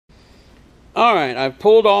Alright, I've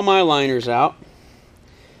pulled all my liners out,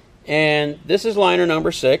 and this is liner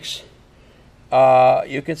number 6.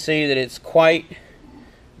 You can see that it's quite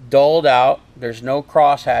dulled out. There's no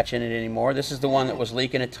crosshatch in it anymore. This is the one that was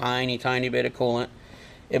leaking a tiny bit of coolant.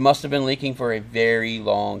 It must have been leaking for a very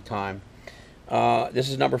long time. This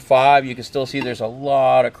is number 5. You can still see there's a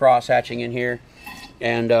lot of crosshatching in here,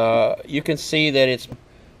 and you can see that it's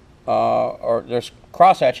there's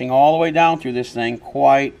crosshatching all the way down through this thing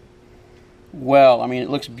quite well. I mean, it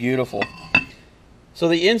looks beautiful. So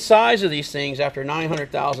the insides of these things after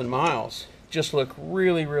 900,000 miles just look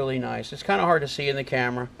really nice. It's kind of hard to see in the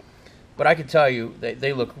camera, but I can tell you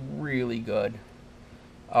they look really good.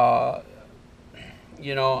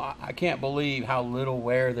 You know, I can't believe how little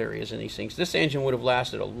wear there is in these things. This engine would have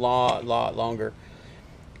lasted a lot longer,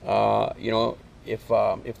 you know, if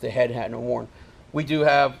the head hadn't worn. We do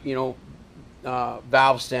have, you know,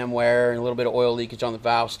 valve stem wear and a little bit of oil leakage on the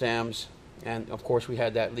valve stems, and of course we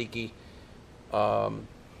had that leaky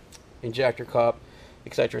injector cup,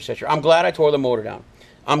 etc., etc. I'm glad I tore the motor down.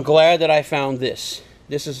 I'm glad that I found this.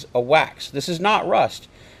 This is a wax. This is not rust.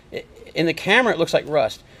 In the camera it looks like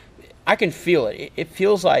rust. I can feel it. It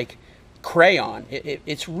feels like crayon.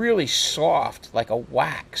 It's really soft, like a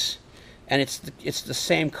wax, and it's the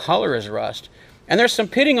same color as rust. And there's some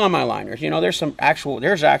pitting on my liners. You know, there's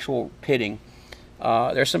actual pitting.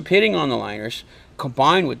 There's some pitting on the liners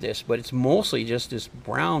combined with this, but it's mostly just this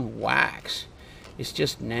brown wax. It's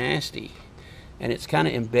just nasty, and it's kind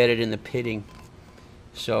of embedded in the pitting.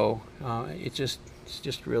 So it's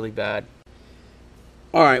just really bad.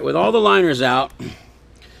 All right, with all the liners out,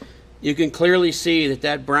 you can clearly see that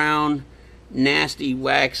that brown, nasty,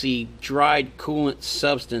 waxy, dried coolant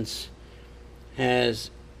substance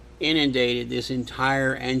has inundated this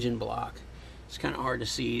entire engine block. It's kind of hard to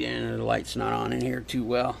see, and the light's not on in here too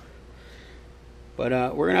well. But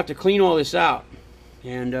we're going to have to clean all this out,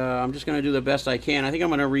 and I'm just going to do the best I can. I think I'm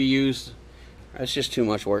going to reuse. That's just too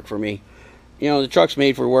much work for me. You know, the truck's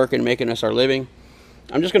made for working and making us our living.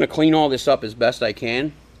 I'm just going to clean all this up as best I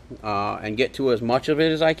can. And get to as much of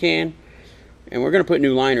it as I can, and we're going to put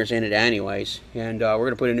new liners in it anyways, and we're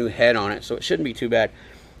going to put a new head on it, so it shouldn't be too bad.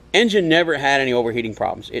 Engine never had any overheating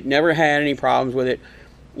problems. It never had any problems with it,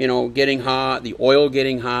 you know, getting hot, the oil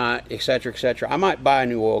getting hot, etc., etc. I might buy a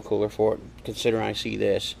new oil cooler for it, considering I see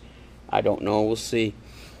this. I don't know, we'll see.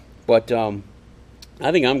 But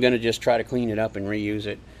I think I'm going to just try to clean it up and reuse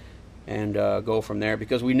it, and go from there,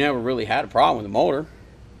 because we never really had a problem with the motor.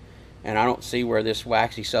 And I don't see where this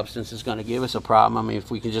waxy substance is going to give us a problem. I mean, if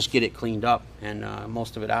we can just get it cleaned up and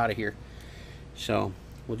most of it out of here. So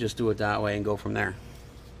we'll just do it that way and go from there.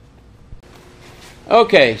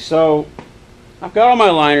 Okay, so I've got all my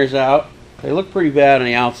liners out. They look pretty bad on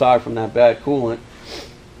the outside from that bad coolant.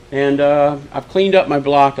 And I've cleaned up my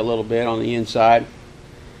block a little bit on the inside.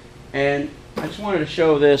 And I just wanted to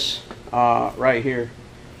show this right here.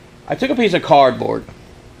 I took a piece of cardboard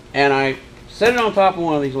and I set it on top of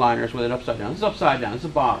one of these liners with it upside down. This is upside down. This is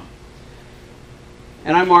the bottom.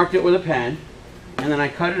 And I marked it with a pen. And then I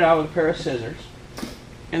cut it out with a pair of scissors.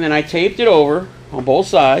 And then I taped it over on both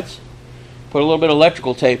sides. Put a little bit of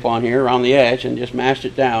electrical tape on here around the edge and just mashed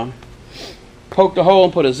it down. Poked a hole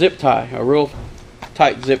and put a zip tie, a real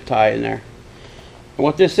tight zip tie in there. And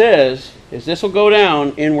what this is this will go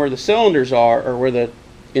down in where the cylinders are, or where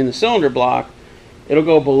in the cylinder block. It'll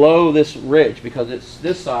go below this ridge because it's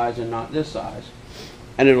this size and not this size.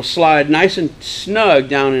 And it'll slide nice and snug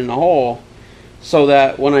down in the hole, so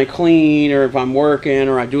that when I clean, or if I'm working,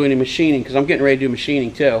 or I do any machining, because I'm getting ready to do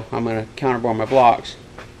machining too. I'm going to counterbore my blocks,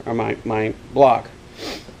 or my block.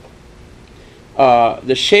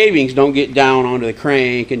 The shavings don't get down onto the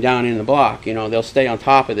crank and down in the block. You know, they'll stay on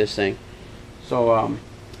top of this thing. So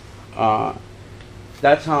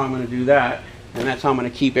that's how I'm going to do that. And that's how I'm going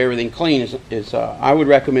to keep everything clean. I would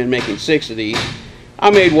recommend making 6 of these. I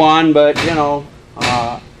made 1, but you know,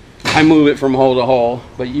 I move it from hole to hole.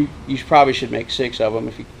 But you probably should make 6 of them.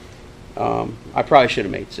 If you, I probably should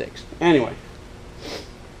have made 6. Anyway,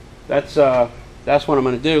 that's what I'm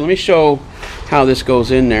going to do. Let me show how this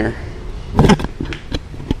goes in there.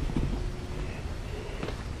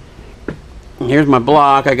 Here's my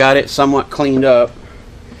block. I got it somewhat cleaned up,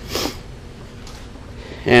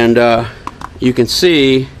 and you can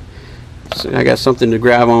see, so I got something to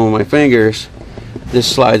grab on with my fingers. This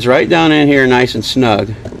slides right down in here nice and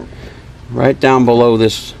snug, right down below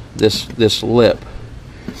this lip,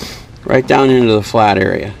 right down into the flat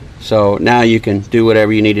area. So now you can do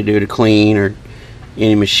whatever you need to do to clean, or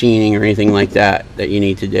any machining or anything like that you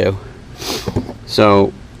need to do.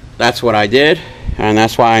 So that's what I did, and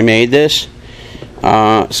that's why I made this, so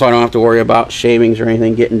I don't have to worry about shavings or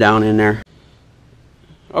anything getting down in there.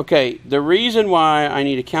 Okay, the reason why I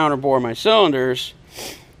need to counterbore my cylinders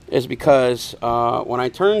is because when I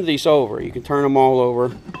turn these over, you can turn them all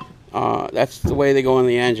over. That's the way they go in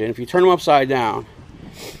the engine. If you turn them upside down,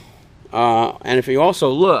 and if you also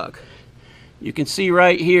look, you can see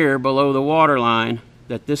right here below the water line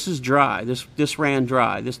that this is dry. This ran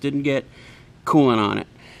dry. This didn't get coolant on it.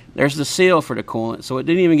 There's the seal for the coolant, so it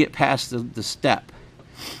didn't even get past the step.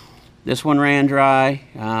 This one ran dry.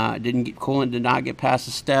 Coolant did not get past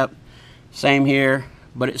the step. Same here,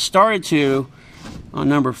 but it started to on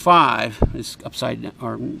number 5. It's upside down,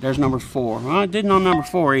 or there's number 4. Well, it didn't on number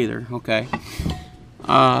 4 either. Okay.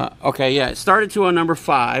 Okay, yeah, it started to on number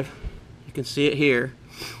 5. You can see it here.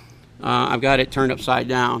 I've got it turned upside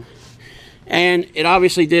down, and it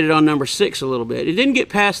obviously did it on number 6 a little bit. It didn't get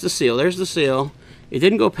past the seal. There's the seal. It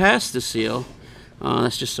didn't go past the seal.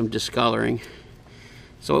 That's just some discoloring.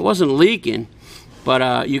 So it wasn't leaking,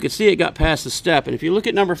 but you can see it got past the step. And if you look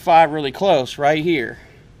at number 5 really close, right here,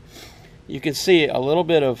 you can see a little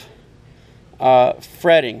bit of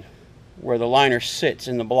fretting where the liner sits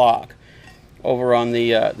in the block. Over on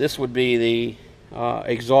the, this would be the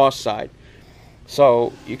exhaust side.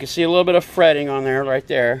 So you can see a little bit of fretting on there, right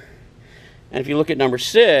there. And if you look at number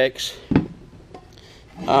 6,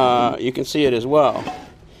 you can see it as well.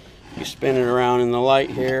 You spin it around in the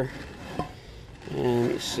light here.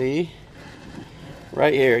 And you see,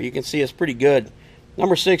 right here, you can see it's pretty good.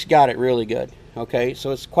 Number 6 got it really good. Okay,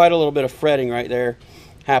 so it's quite a little bit of fretting right there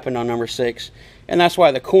happened on number 6, and that's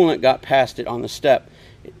why the coolant got past it on the step.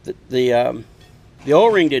 The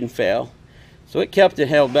O-ring didn't fail, so it kept it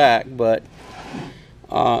held back. But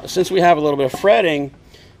since we have a little bit of fretting,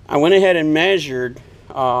 I went ahead and measured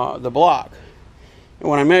the block. And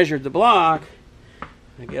when I measured the block,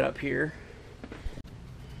 I get up here.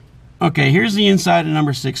 Okay, here's the inside of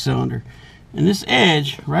number 6 cylinder. And this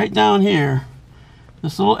edge right down here,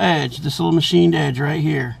 this little edge, this little machined edge right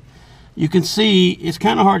here, you can see, it's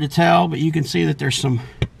kind of hard to tell, but you can see that there's some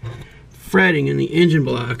fretting in the engine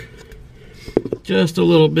block. Just a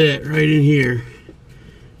little bit right in here,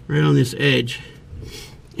 right on this edge.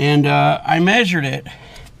 And I measured it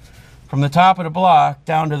from the top of the block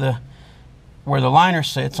down to where the liner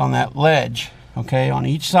sits on that ledge, okay, on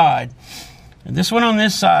each side. And this one on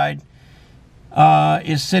this side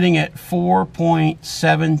is sitting at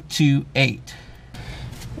 4.728.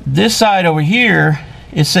 This side over here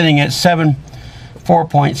is sitting at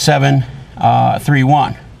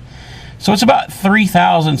 4.731. So it's about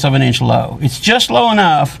 0.03 of an inch low. It's just low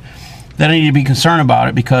enough that I need to be concerned about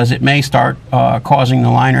it, because it may start causing the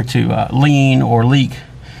liner to lean or leak,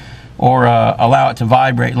 or allow it to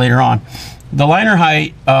vibrate later on. The liner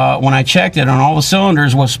height, when I checked it on all the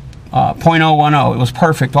cylinders, was 0.010. It was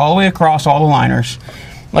perfect all the way across all the liners.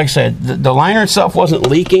 Like I said, the liner itself wasn't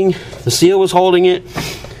leaking. The seal was holding it.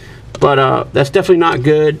 But that's definitely not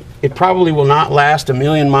good. It probably will not last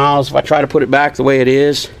 1,000,000 miles if I try to put it back the way it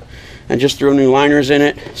is and just throw new liners in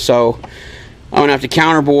it. So I'm going to have to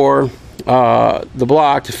counterbore the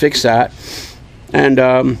block to fix that. And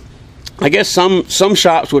I guess some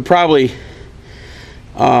shops would probably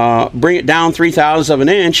bring it down 0.03 of an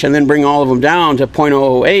inch and then bring all of them down to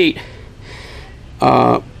 0.008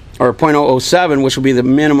 or 0.007, which will be the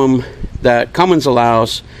minimum that Cummins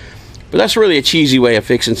allows. But that's really a cheesy way of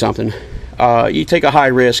fixing something. You take a high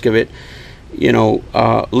risk of it, you know,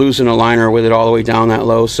 losing a liner with it all the way down that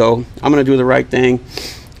low. So I'm going to do the right thing.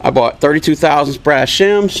 I bought 32 thousandths brass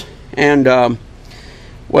shims, and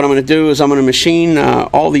what I'm going to do is I'm going to machine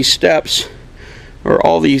all these steps, or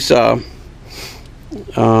all these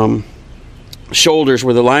shoulders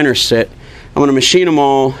where the liners sit. I'm going to machine them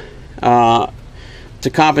all to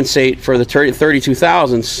compensate for the 32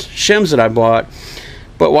 thousandths shims that I bought.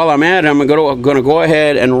 But while I'm at it, I'm going to go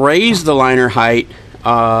ahead and raise the liner height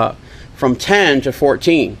from 10 to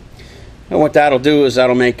 14. And what that'll do is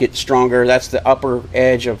that'll make it stronger. That's the upper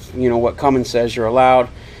edge of, you know, what Cummins says you're allowed.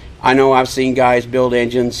 I know I've seen guys build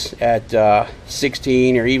engines at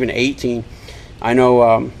 16 or even 18. I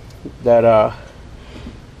know that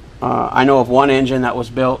I know of one engine that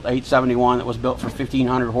was built, 871, that was built for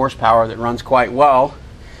 1,500 horsepower that runs quite well.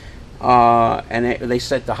 And they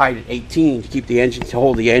set the height at 18 to keep the engine, to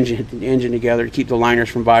hold the engine together, to keep the liners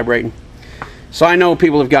from vibrating. So I know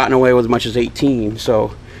people have gotten away with as much as 18.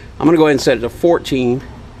 So I'm going to go ahead and set it to 14,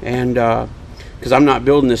 and because I'm not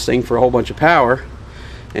building this thing for a whole bunch of power,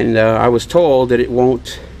 and I was told that it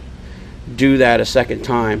won't do that a second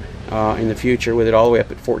time in the future with it all the way up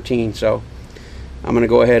at 14. So I'm going to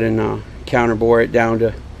go ahead and counterbore it down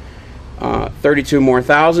to 32 more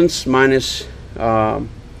thousandths minus 4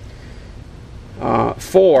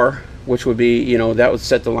 which would be, you know, that would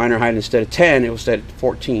set the liner height instead of 10, it was set at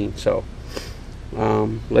 14. So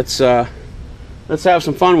let's have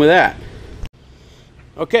some fun with that.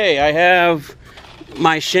 Okay, I have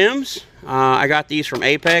my shims. I got these from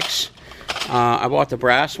Apex. I bought the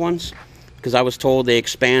brass ones because I was told they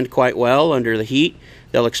expand quite well under the heat.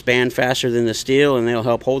 They'll expand faster than the steel, and they'll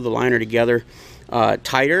help hold the liner together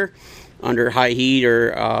tighter under high heat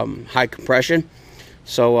or high compression.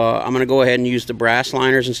 So I'm going to go ahead and use the brass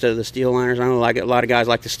liners instead of the steel liners. I know like a lot of guys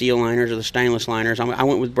like the steel liners or the stainless liners. I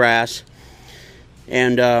went with brass.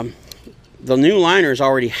 And the new liners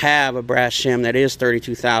already have a brass shim that is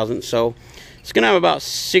 32 thousandths, so it's going to have about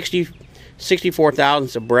 64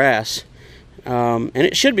 thousandths of brass. And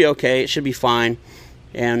it should be okay, it should be fine.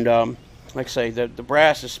 And like I say, the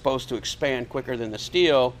brass is supposed to expand quicker than the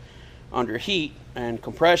steel under heat and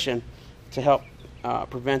compression to help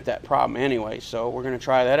prevent that problem anyway. So we're going to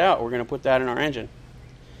try that out. We're going to put that in our engine.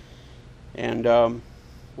 And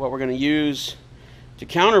what we're going to use to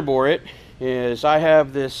counterbore it is I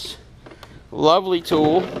have this lovely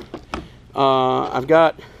tool I've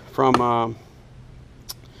got from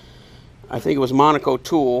I think it was Monaco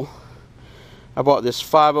Tool. I bought this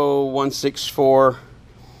 50164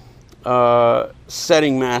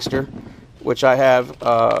 setting master, which I have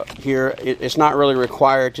here. It's not really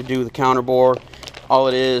required to do the counterbore. All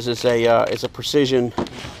it is a precision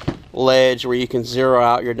ledge where you can zero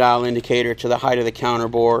out your dial indicator to the height of the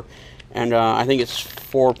counterbore, and I think it's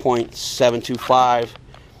 4.725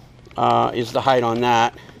 is the height on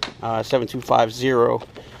that, 7250,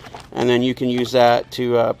 and then you can use that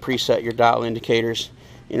to preset your dial indicators.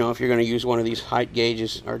 You know, if you're going to use one of these height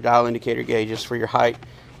gauges or dial indicator gauges for your height,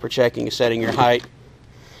 for checking and setting your height.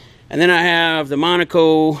 And then I have the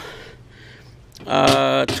Monaco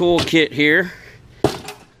tool kit here.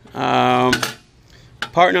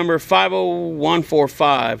 Part number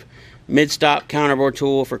 50145, mid-stop counterbore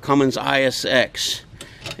tool for Cummins ISX.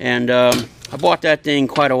 And I bought that thing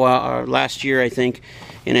quite a while, last year I think,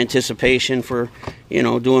 in anticipation for, you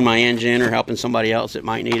know, doing my engine or helping somebody else that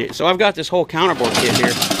might need it. So I've got this whole counterbore kit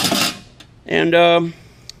here, and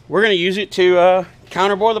we're going to use it to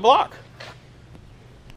counterbore the block.